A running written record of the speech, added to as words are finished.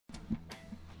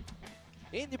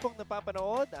Hindi pong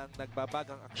napapanood ang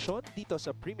nagbabagang aksyon dito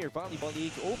sa Premier Volleyball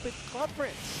League Open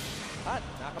Conference. At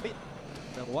nakabit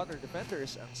ng Water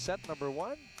Defenders ang set number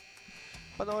 1.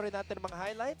 Panoorin natin ang mga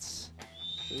highlights.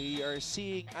 We are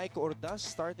seeing Aiko Ordaz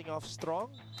starting off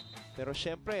strong. Pero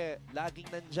syempre, laging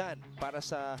nandyan para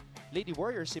sa Lady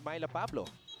Warriors si Myla Pablo.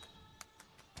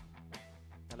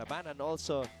 Nalabanan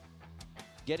also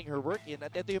getting her work in.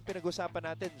 At ito yung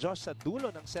pinag-usapan natin, Josh, sa dulo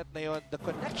ng set na yon, the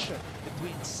connection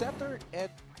between setter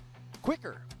and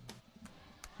quicker.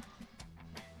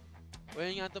 Well,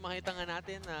 yun nga ito, makita nga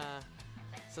natin na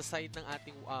sa side ng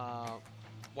ating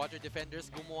water defenders,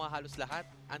 gumawa halos lahat.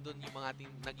 Andun yung mga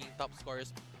ating naging top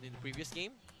scorers in the previous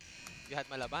game. You had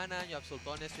Malabanan, you have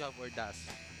Sultones, you have Ordaz.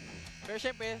 Pero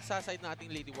syempre, sa side ng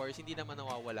ating Lady Warriors, hindi naman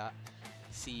nawawala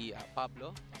si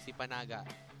Pablo, si Panaga.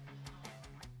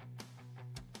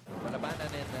 Malabanan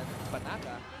and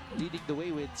Panaga leading the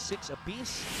way with 6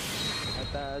 apiece.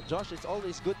 At Josh, it's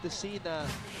always good to see na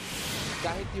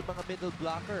kahit yung mga middle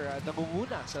blocker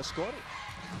namumuna sa scoring.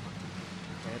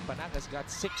 And Panaga's got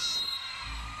 6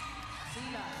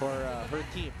 for her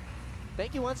team.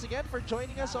 Thank you once again for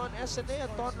joining us on SNA.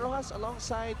 Anton Rojas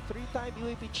alongside 3-time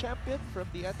UAP champion from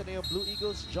the Ateneo Blue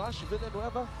Eagles, Josh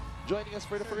Villanueva, joining us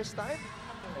for the first time.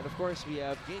 And of course, we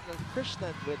have Gaynel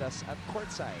Krishnan with us at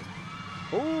courtside.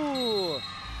 Oh,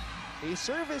 a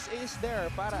service ace there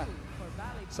para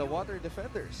sa Water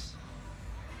Defenders.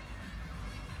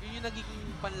 Yun yung nagiging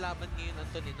panlaban ngayon,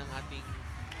 Anton, ng ating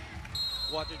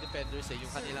Water Defenders,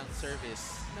 yung kanilang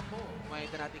service.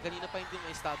 Makita natin, kanina pa hindi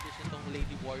ma-establish itong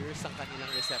Lady Warriors ang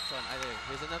kanilang reception.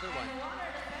 Here's another one.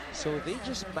 So they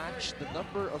just matched the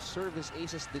number of service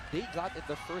aces that they got in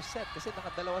the first set kasi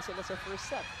nakadalawa sila sa first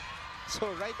set.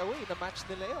 So right away, na-match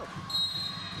nila yun.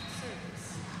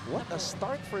 What a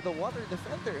start for the Water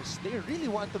Defenders. They really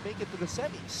want to make it to the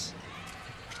semis.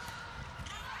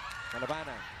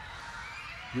 Malabana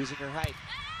using her height.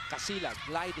 Casilla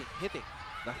gliding, hitting.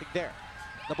 Nothing there.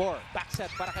 Nabor, back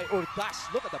set para kay Ordaz.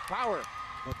 Look at the power.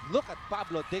 But look at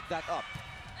Pablo dig that up.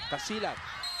 Casilla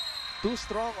too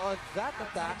strong on that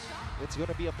attack. It's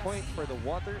going to be a point for the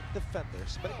Water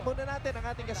Defenders. Balik muna natin ang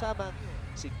ating kasama,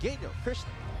 si Gaynel Krishnan.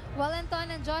 Well, Anton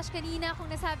and Josh, kanina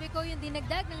kung nasabi ko yung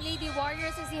dinagdag ng Lady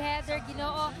Warriors si Heather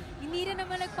Ginoo, hindi rin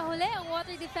naman nagpahuli ang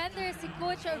Water Defenders. Si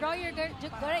Coach Royer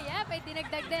Gorayep ay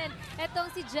dinagdag din. Etong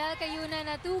si Jel Cayuna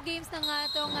na 2 games na nga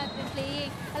itong been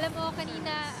playing. Alam mo,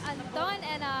 kanina, Anton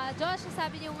and Josh,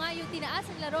 sabi niyo nga yung tinaas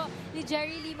ang laro ni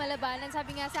Jerry Lee Malabanan.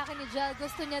 Sabi nga sa akin ni Jel,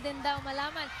 gusto niya din daw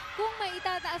malaman kung may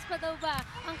itataas pa daw ba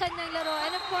ang kanyang laro.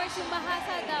 And of course, yung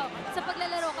mahasa daw sa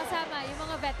paglalaro kasama yung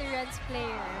mga veterans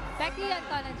player. Back to you,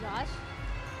 Anton and Josh.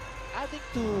 Adding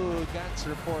to Gan's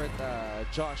report,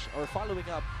 Josh, or following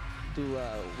up to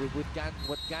with Gan,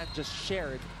 what Gan just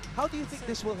shared, how do you think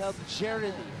this will help Jerry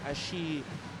as she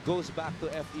goes back to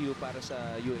FEU para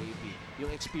sa UAP? Yung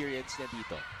experience niya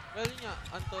dito. Well, yun nga,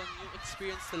 Anton, yung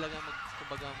experience talaga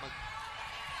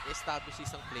establish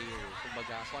isang player.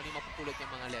 Kumbaga, kung ano yung mapupulot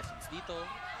yung mga lessons dito,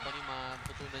 kung ano yung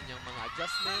matutunan niyang mga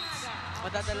adjustments,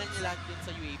 madadala niya lahat din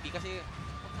sa UAP kasi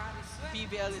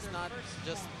PVL is not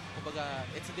just, kumbaga,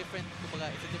 it's a different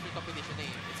competition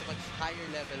eh. It's a much higher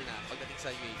level na pagdating sa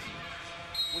UAP.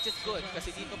 Which is good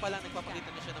kasi dito pa lang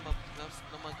nagpapakita na siya ng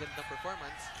magandang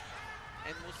performance.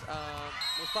 And most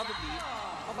probably,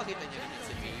 mapakita niya rin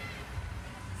sa UAP.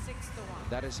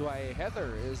 That is why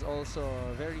Heather is also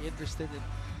very interested in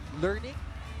learning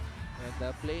and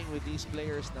playing with these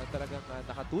players na talagang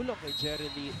nakatulong kay Jerry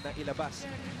Lee na ilabas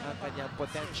ang kanyang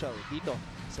potential dito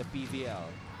sa PVL.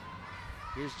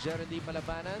 Here's Jerry Lee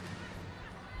Malabanan.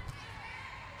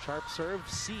 Sharp serve.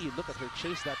 C, look at her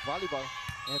chase that volleyball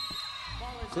and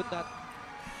could not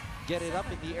get it up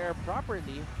in the air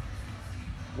properly.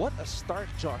 What a start,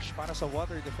 Josh, para sa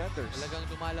Water Defenders. Talagang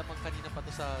lumalamang kanina pa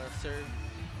to sa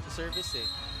service eh.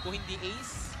 Kung hindi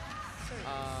ace,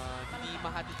 hindi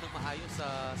mahatid ng maayos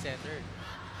sa center.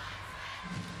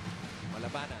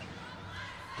 Malabanan.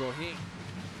 Gohing.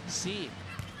 C.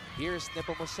 Here's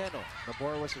Nepomuceno.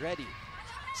 Nabor was ready.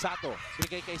 Sato.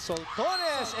 Binigay kay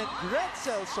Sultones and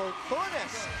Gretzel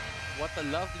Sultones. What a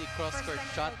lovely cross-court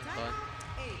shot, Anton.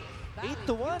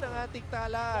 8-1 ang ating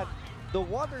talaan. The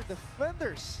Water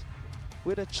Defenders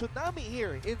with a tsunami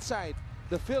here inside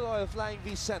the Phil Oil Flying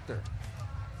V Center.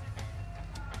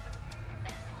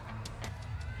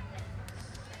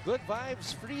 Good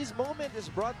Vibes Freeze Moment is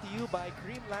brought to you by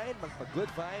Creamline. Magpa-Good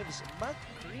Vibes,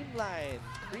 mag-Creamline.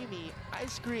 Creamy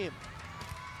ice cream.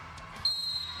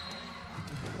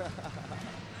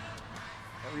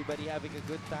 Everybody having a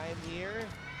good time here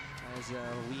as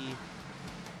we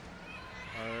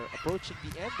are approaching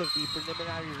the end of the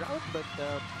preliminary round, but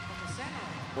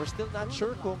We're still not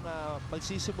sure kung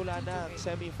magsisimula na ang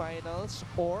semifinals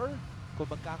or kung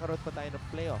magkakaroon pa tayo ng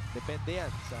playoff. Depende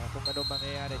yan sa kung anong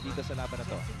mangyayari dito sa laban na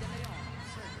to.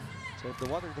 So if the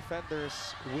Water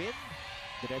Defenders win,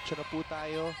 diretso na po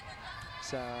tayo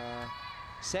sa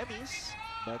semis.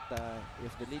 But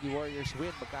if the Lady Warriors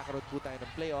win, magkakaroon po tayo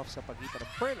ng playoff sa pagitan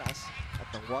ng Perlas at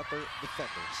ng Water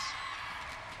Defenders.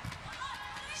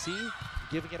 See,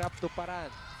 giving it up to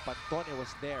Paran. Pantone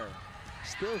was there.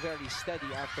 Still very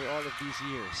steady after all of these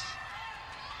years.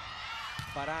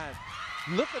 Paran.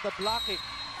 Look at the blocking.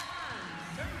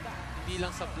 Hindi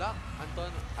lang sa block,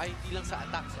 hindi lang sa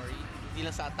attack, sorry. Hindi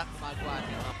lang sa attack gumagawa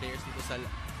ating mga players dito sa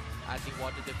ating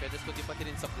Water Defenders, kundi pati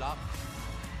rin sa block.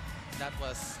 That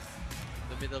was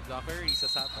the middle blocker, Risa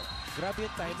Sato. Grabe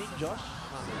yung timing, Josh.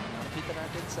 Nakita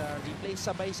natin sa replay,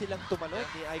 sabay silang tumalon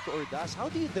ni Aiko Ordaz. How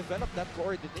do you develop that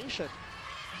coordination?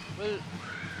 Well,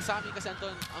 sa amin kasi,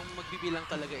 Anton, ang magbibilang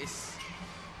talaga is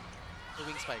the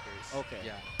wing spikers. Okay.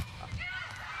 Yeah.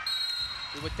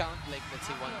 We would count like, let's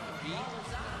say, 1 to 3.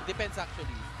 Depends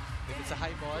actually. If it's a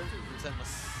high ball, minsan mas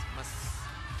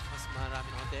marami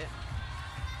na konti.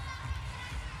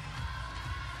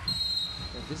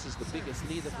 And this is the biggest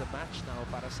lead of the match now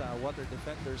para sa Water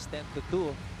Defenders,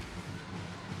 10-2.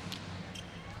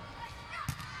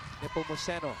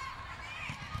 Nepomuceno.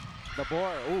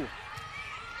 Nabor, ooh.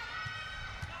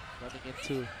 Running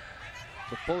into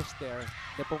the post there.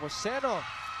 Nepomuceno.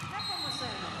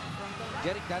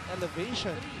 Getting that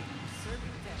elevation.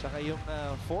 Tsaka yung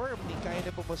form ni Kai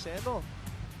Nepomuceno.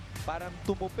 Parang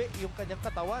tumupi yung kanyang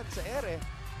katawan sa ere.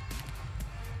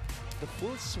 The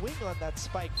full swing on that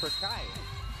spike for Kai.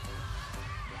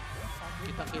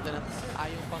 Kitang-kita na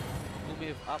ayaw pang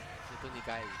move up ito ni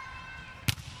Kai.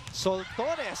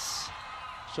 Soltones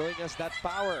showing us that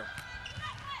power.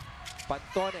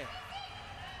 Pantone.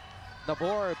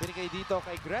 Nabor, binigay dito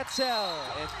kay Gretzel.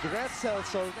 And Gretzel,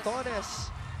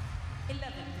 Soltones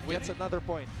gets another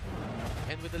point.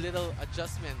 And with a little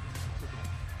adjustment,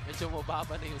 medyo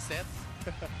mababa na yung set.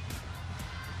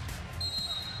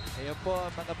 Ayan po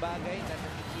ang mga bagay na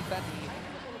nakikita ni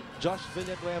Josh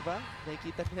Villanueva.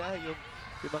 Nakikita niya yung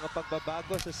mga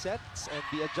pagbabago sa sets and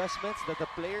the adjustments that the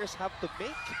players have to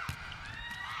make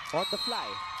on the fly.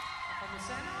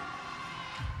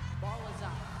 Ball is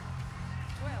up.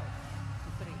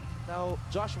 12-3. Now,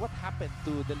 Josh, what happened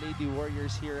to the Lady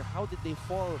Warriors here? How did they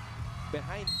fall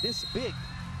behind this big?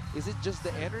 Is it just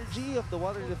the energy of the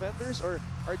Water Defenders or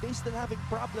are they still having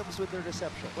problems with their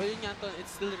reception? Well, yun nga, Anton,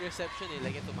 it's still reception eh.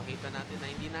 Like ito, makita natin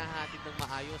na hindi nahahatid ng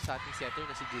maayos sa ating setter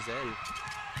na si Giselle.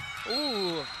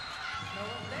 Ooh!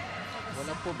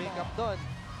 Walang po-make up doon.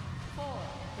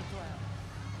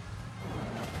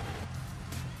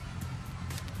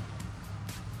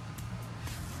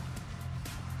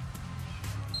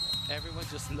 4-12. Everyone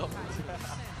just looked. And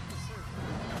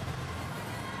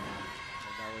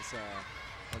that was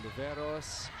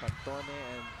Oliveros, Pantone,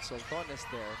 and Soltones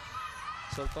there.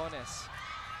 Soltones.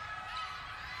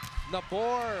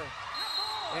 Nabor!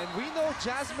 And we know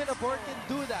Jasmine Nabor can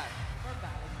do that.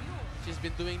 She's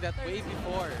been doing that way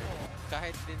before.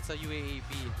 Kahit din sa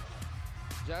UAAP.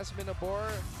 Jasmine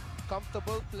Nabor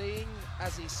comfortable playing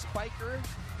as a spiker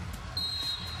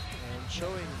and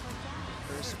showing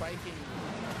her spiking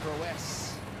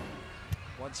prowess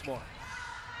once more.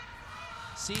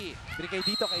 See, binigay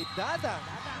dito kay Dada.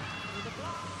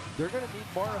 They're gonna need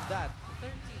more of that.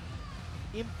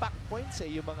 Impact points eh,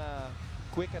 yung mga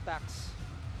quick attacks.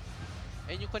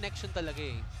 And yung connection talaga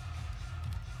eh.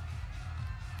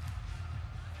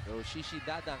 So Shishi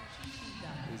Dadang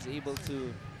is able to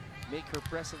make her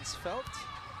presence felt.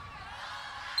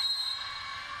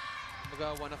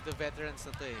 Kumbaga, one of the veterans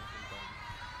na to eh.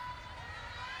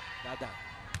 Dadang.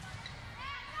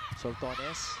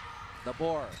 Soltones.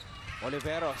 Nabor.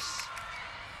 Oliveros.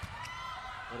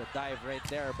 What a dive right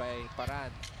there by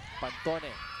Paran. Pantone.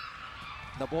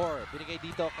 Nabor. Binigay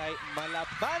dito kay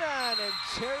Malabanan. And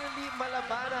Jeremy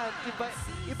Malabanan.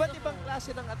 Iba't ibang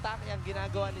klase ng atake ang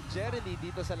ginagawa ni Jeremy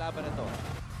dito sa laban na to.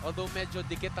 Although medyo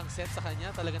dikit ang set sa kanya,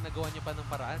 talagang nagawa niya pa ng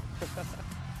paraan.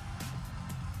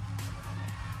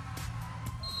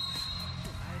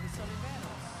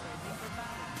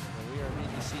 We are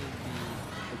really seeing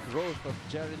the growth of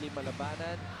Jeremy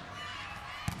Malabanan.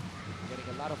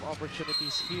 Getting a lot of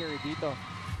opportunities here dito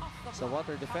sa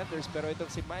Water Defenders. Pero itong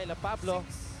si Myla Pablo,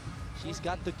 she's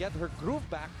got to get her groove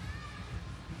back.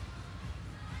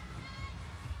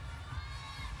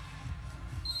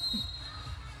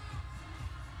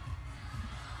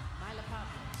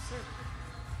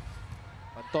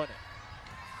 Pantone.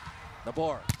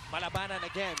 Nabor. Malabanan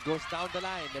again. Goes down the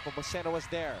line. Nepomuceno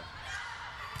was there.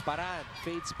 Paran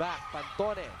fades back.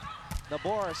 Pantone.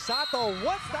 Nabor, Sato,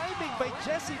 what timing by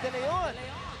Jesse De Leon?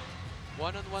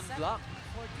 One-on-one block.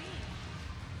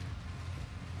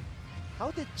 How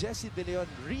did Jesse De Leon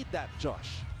read that,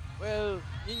 Josh? Well,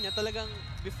 yun nga, talagang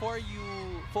before you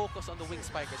focus on the wing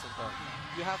spikers and all,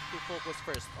 you have to focus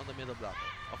first on the middle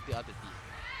blocker of the other team.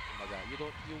 Kumbaga, you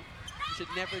should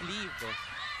never leave,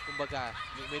 kumbaga,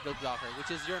 yung middle blocker,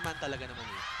 which is your man talaga naman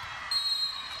eh.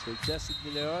 So Jesse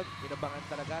De Leon, inabangan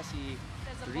talaga si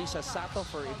Risa Sato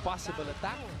for a possible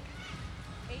attack.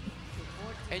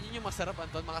 And yun yung masarap,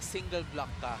 Anton, mga single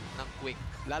block ka ng quick,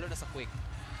 lalo na sa quick.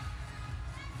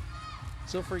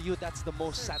 So for you, that's the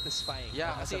most satisfying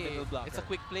Yeah, as a kasi middle blocker. it's a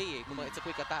quick play eh. Kumbaga, it's a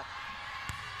quick attack.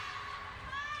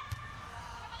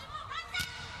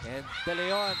 And De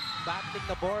Leon battling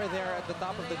the ball there at the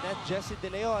top of the net. Jesse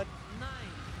De Leon.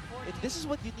 And this is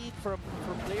what you need from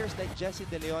players like Jesse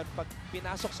De Leon. Pag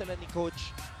pinasok sila ni coach,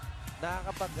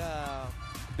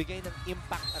 nakakapag-bigay ng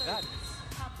impact agad.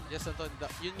 Yes, Anton.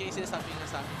 Yun nga yung sinasabi nga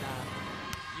sa amin na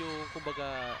yung,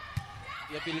 kumbaga,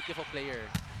 the ability of a player.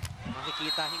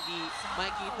 Makikita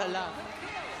lang.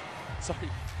 Sorry.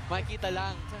 Makikita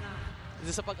lang.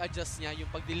 Kasi sa pag-adjust niya, yung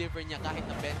pag-deliver niya kahit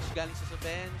na bench, galing siya sa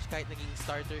bench, kahit naging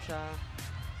starter siya.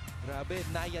 Grabe,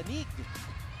 nayanig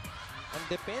ang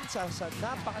depensa sa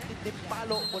napakatinding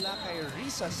palo mula kay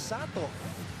Risa Sato.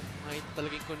 Makita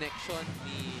talaga yung connection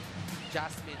ni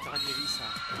Jasmine sa ni Risa.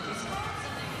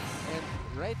 And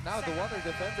right now, the Water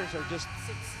defenders are just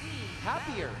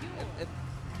happier and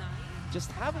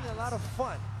just having a lot of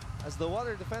fun as the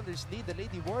Water defenders lead the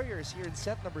Lady Warriors here in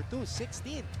set number 2,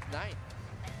 16-9.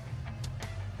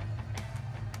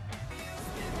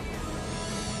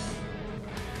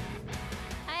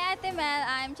 Hi Ate Mel,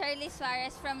 I'm Charlie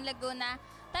Suarez from Laguna.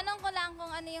 Tanong ko lang kung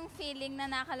ano yung feeling na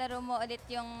nakalaro mo ulit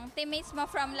yung teammates mo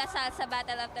from Lasal sa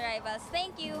Battle of the Rivals.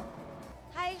 Thank you!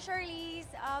 Hi, Shirley's.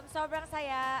 Sobrang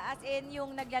saya. As in,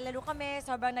 yung naglalaro kami,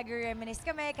 sobrang nag-reminisce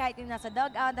kami. Kahit yung nasa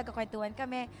dugout, nagkakwentuhan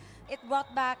kami. It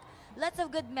brought back lots of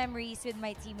good memories with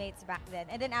my teammates back then.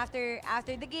 And then after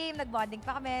the game, nag-bonding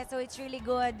pa kami. So it's really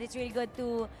good. It's really good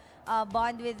to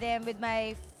bond with them, with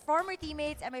my former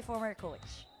teammates and my former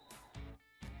coach.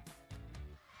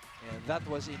 And that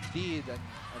was indeed an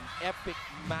epic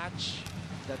match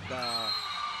that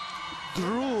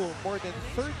drew more than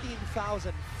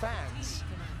 13,000 fans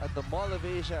at the Mall of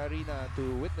Asia Arena to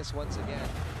witness once again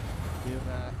yung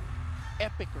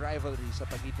epic rivalry sa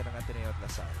pagitan ng Ateneo at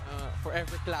Lasal.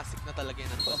 Forever classic na talaga yun.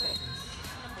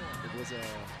 It was a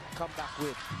comeback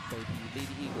win by the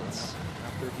Lady Eagles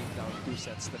after being down 2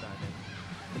 sets to none.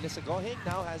 Melissa Gohing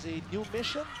now has a new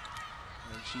mission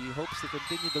and she hopes to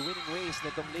continue the winning ways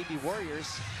nitong Lady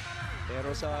Warriors.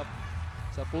 Pero sa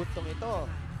puntong ito,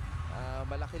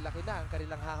 malaki-laki na ang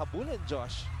kanilang hahabulin,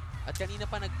 Josh. At kanina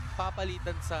pa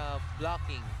nagpapalitan sa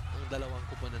blocking ang dalawang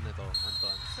kupunan na to,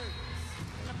 Anton.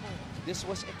 This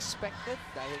was expected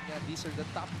dahil nga these are the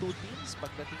top 2 teams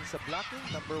pagdating sa blocking.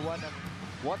 Number 1 ang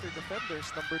Water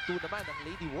Defenders, number 2 naman ang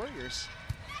Lady Warriors.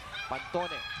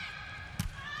 Pantone.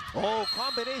 Oh,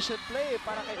 combination play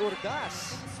para kay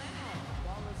Urdas.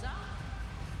 Ball is out.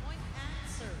 Point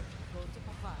answer. Go to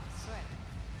Pocari. Sweat.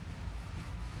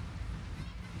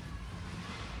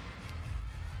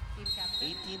 Team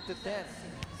captain. 18-10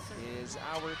 is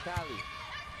our tally.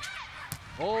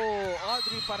 Oh,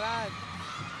 Audrey Parad.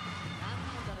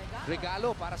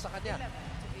 Regalo para sa kanya. 11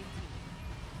 to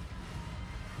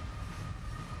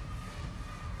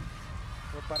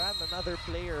 18. For Parad, another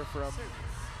player from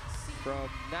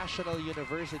National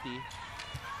University.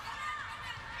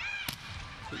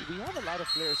 We have a lot of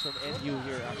players from NU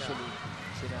here actually.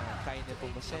 Sina Kaine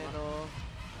Pomoceno,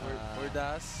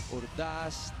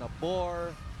 Urdas,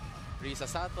 Nabor, Risa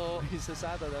Sato,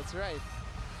 that's right.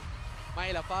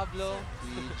 Myla Pablo,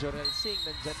 Si Jorel Singh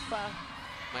nandyan pa.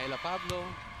 Myla Pablo.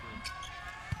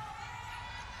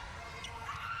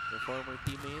 Their former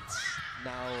teammates,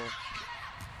 now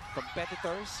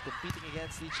competitors, competing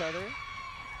against each other.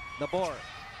 Nabor,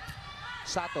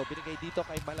 Sato, binigay dito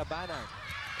kay Malabanan.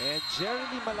 And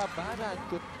Jeremy Malabanan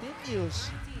continues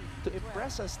to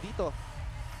impress us dito.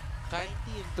 Kahit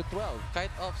 19-12.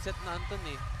 Kahit offset na, Anton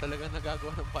eh, talagang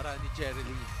nagagawa ng paraan ni Jerry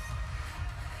Lee.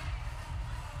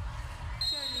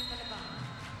 Shirley Malabang.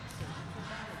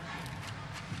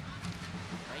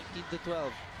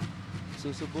 19-12.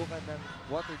 Susubukan ng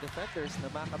Water Defenders na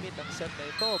makamit ang set na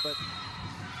ito, but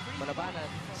Malabanan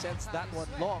sends that one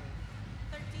long.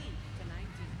 13 to 19.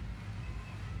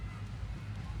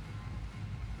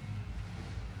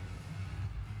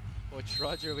 Coach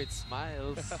Roger with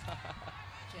smiles.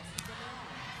 Jessica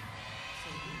Leon.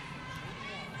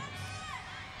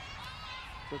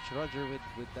 Coach Roger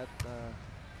with that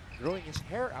growing his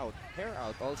hair out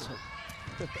also.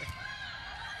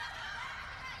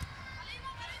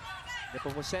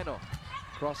 Nepomuceno,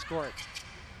 cross court.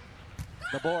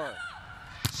 Nabor,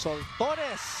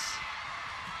 Soltones.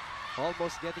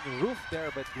 Almost getting roofed there,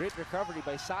 but great recovery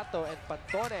by Sato and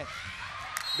Pantone.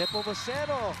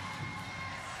 Nepomuceno.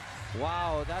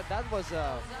 Wow, that was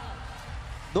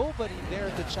nobody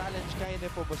there to challenge kay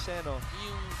Nepomuceno.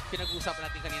 Yung pinag-uusapan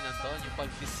natin kanina doon, yung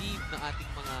pag-deceive ng ating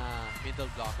mga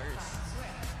middle blockers.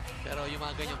 Pero yung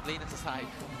mga ganyang play nasasahid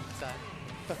ko minsan.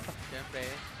 Siyempre.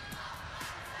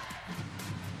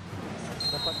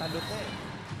 Napatalo na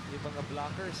yung mga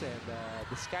blockers, and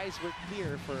the skies were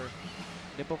clear for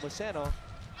Nepomuceno.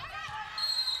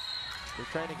 They're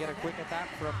trying to get a quick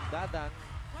attack from Dadang.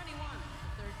 21-13.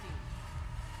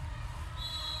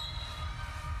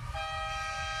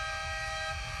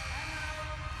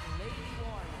 Lady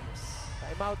Warriors.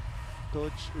 Timeout,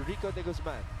 Coach Rico de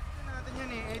Guzman. Natin yun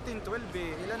eh, 18-12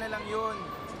 eh. Ilan na lang yun.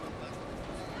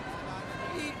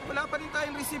 Wala pa rin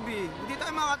tayong receive eh. Hindi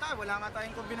tayo makakatawa. Wala nga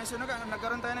tayong kombinasyon.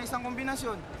 Nagkaroon tayo ng isang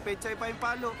kombinasyon. Pechay pa yung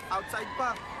palo. Outside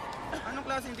pa. Anong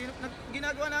klase?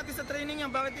 Ginagawa natin sa training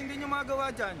yan. Bakit hindi nyo magawa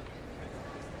dyan?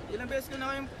 Ilang beses ko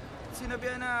na kayong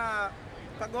sinabihan na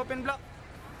pag open block,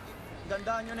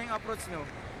 gandaan nyo na yung approach nyo.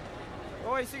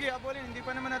 Okay, sige, abulin. Hindi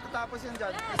pa naman natatapos yan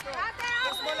dyan. Let's go.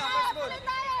 First ball lang, first ball.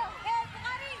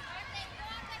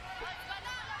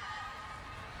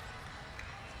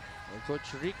 And Coach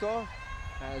Rico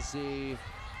has a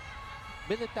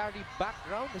military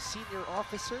background, a senior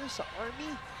officer sa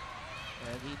Army.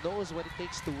 And he knows what it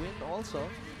takes to win also.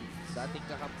 Dating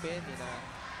kakampi ni na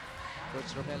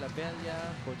Coach Romel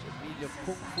Abella, Coach Emilio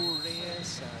Kung Fu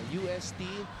Reyes, UST.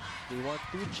 They won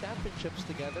 2 championships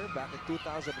together back in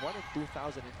 2001 and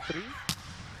 2003.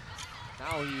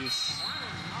 Now he's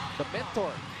the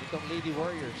mentor nitong Lady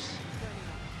Warriors.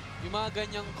 Yung mga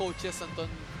ganyang coaches, Anton,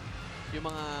 yung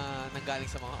mga nanggaling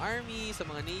sa mga Army, sa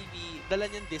mga Navy, dala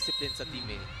niyan discipline sa team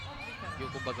eh.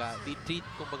 Yung kumbaga, they treat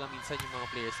kumbaga minsan yung mga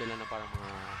players nila na parang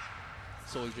mga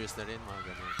soldiers na rin,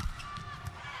 mga ganun.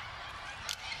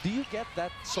 Do you get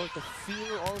that sort of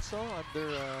feel also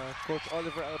under Coach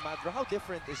Oliver Almagro? How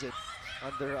different is it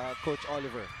under Coach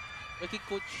Oliver? I think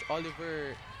Coach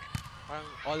Oliver, parang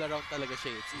all around talaga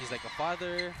siya. He's like a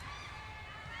father.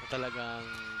 Talagang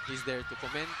he's there to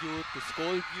commend you, to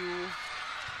scold you.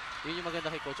 Yun yung maganda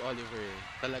kay Coach Oliver.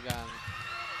 Talagang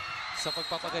sa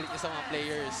pagpapagalit niya sa mga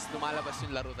players, lumalabas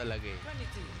yung laro talaga eh.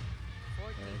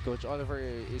 And Coach Oliver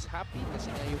is happy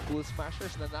kasi nga yung Pool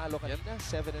Smashers nanalo kanina,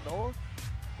 7-0.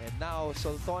 And now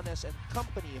Soltones and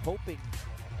company hoping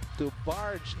to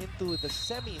barge into the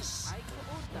semis.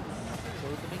 So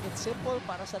to make it simple,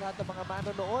 para sa lahat ng mga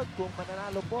manonood, kung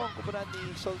mananalo po ang kupunan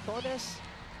ni Soltones,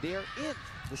 they are in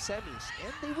the semis.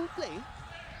 And they will play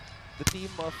the team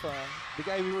of the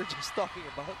guy we were just talking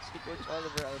about, si Coach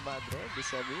Oliver Almagro, the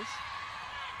semis.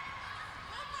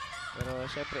 Pero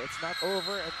syempre, it's not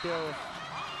over until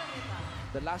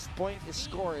the last point is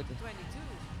scored. 22.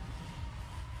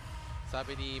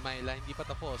 Sabi ni Myla, hindi pa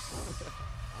tapos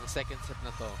ang second set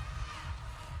na to.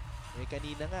 Eh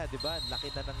kanina nga, di ba?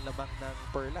 Laki na ng lamang ng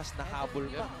Perlas, nahabol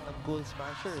pa ng Pool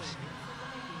Smashers.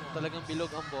 Talagang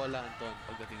bilog ang bola, Anton,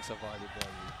 pagdating sa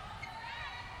volleyball.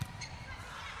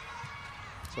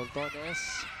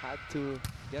 Soltones had to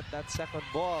get that second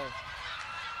ball.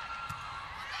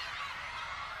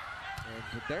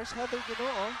 And there's Heather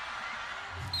Ginoo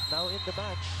now in the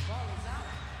match. Ball is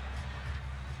out.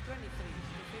 23-15.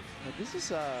 And this is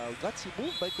a gutsy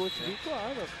move by Coach Rico.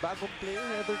 Bagong player,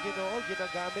 Heather Ginoo,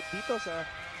 ginagamit dito sa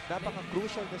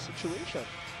napaka-crucial na situation.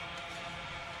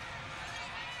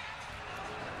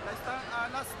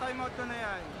 Last time out ko na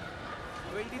yan.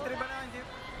 23 ba na?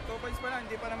 2 points pa na.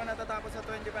 Hindi pa naman natatapos sa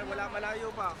 25. Wala,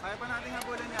 malayo pa. Kaya pa natin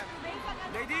habulan yan.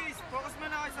 Ladies, focus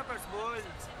muna kayo sa first ball.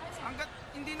 Hanggat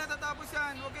hindi natatapos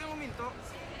yan, huwag kayong uminto.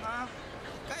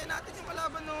 Kaya natin yung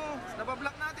kalaban, no.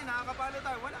 Nabablock natin, nakakapalo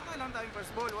tayo. Wala nga lang tayong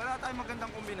first ball. Wala tayong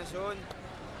magandang kombinasyon.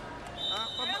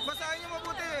 Basahin nyo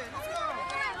mabuti. Let's go!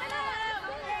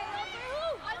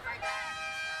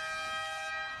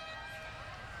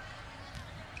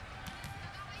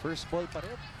 First ball pa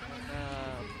rin.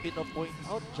 Pino-point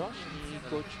out, Josh, ni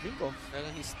Coach Rico.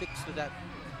 Talagang he sticks to that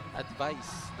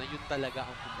advice na yun talaga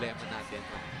ang problema natin.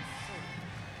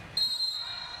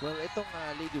 Well, itong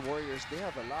Lady Warriors, they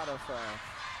have a lot of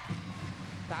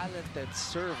talented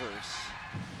servers.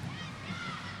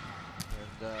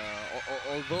 And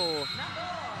although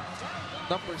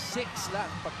number 6 lang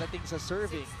pagdating sa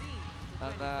serving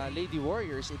ang Lady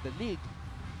Warriors in the league,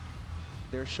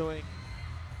 they're showing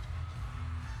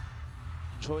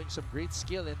some great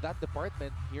skill in that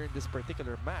department here in this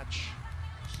particular match.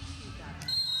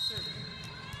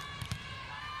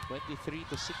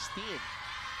 23-16.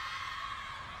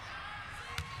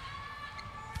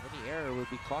 Any error will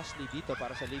be costly dito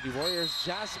para sa Lady Warriors.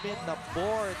 Jasmine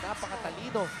Nabor,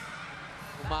 napakatalino.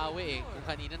 Umawi eh. Kung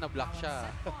kanina na-block siya,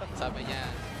 sabi niya,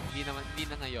 hindi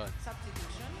na ngayon.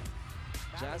 Substitution.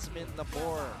 Jasmine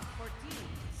Nabor. 14,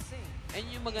 sing. And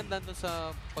yung maganda dun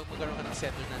sa pag magkaroon ka ng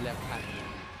setter na left hand,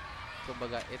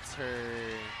 kumbaga, it's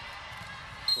her,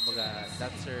 kumbaga,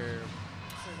 that's her,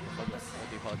 kumbaga, what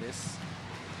do you call this?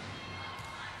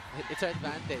 It's her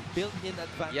advantage. Built-in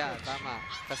advantage. Yeah, tama.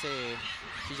 Kasi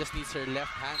she just needs her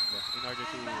left hand in order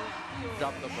to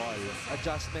drop the ball.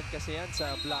 Adjustment kasi yan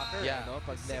sa blocker, Yeah. ano,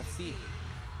 pag lefty.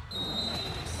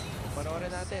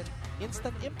 Panoorin natin.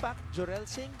 Instant impact. Jorel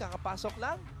Singh, kakapasok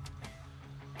lang.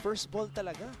 First ball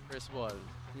talaga. First ball.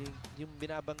 Yung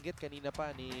binabanggit kanina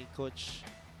pa ni Coach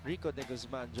Rico de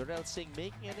Guzman. Jorel Singh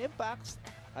making an impact.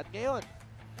 At ngayon,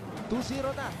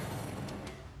 2-0 na.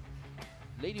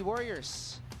 Lady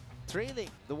Warriors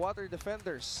trailing the Water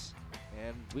Defenders.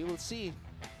 And we will see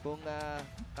kung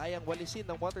kayang walisin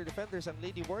ng Water Defenders ang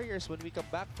Lady Warriors when we come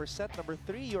back for set number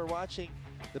 3. You're watching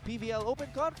the PVL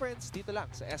Open Conference dito lang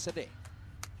sa SNA.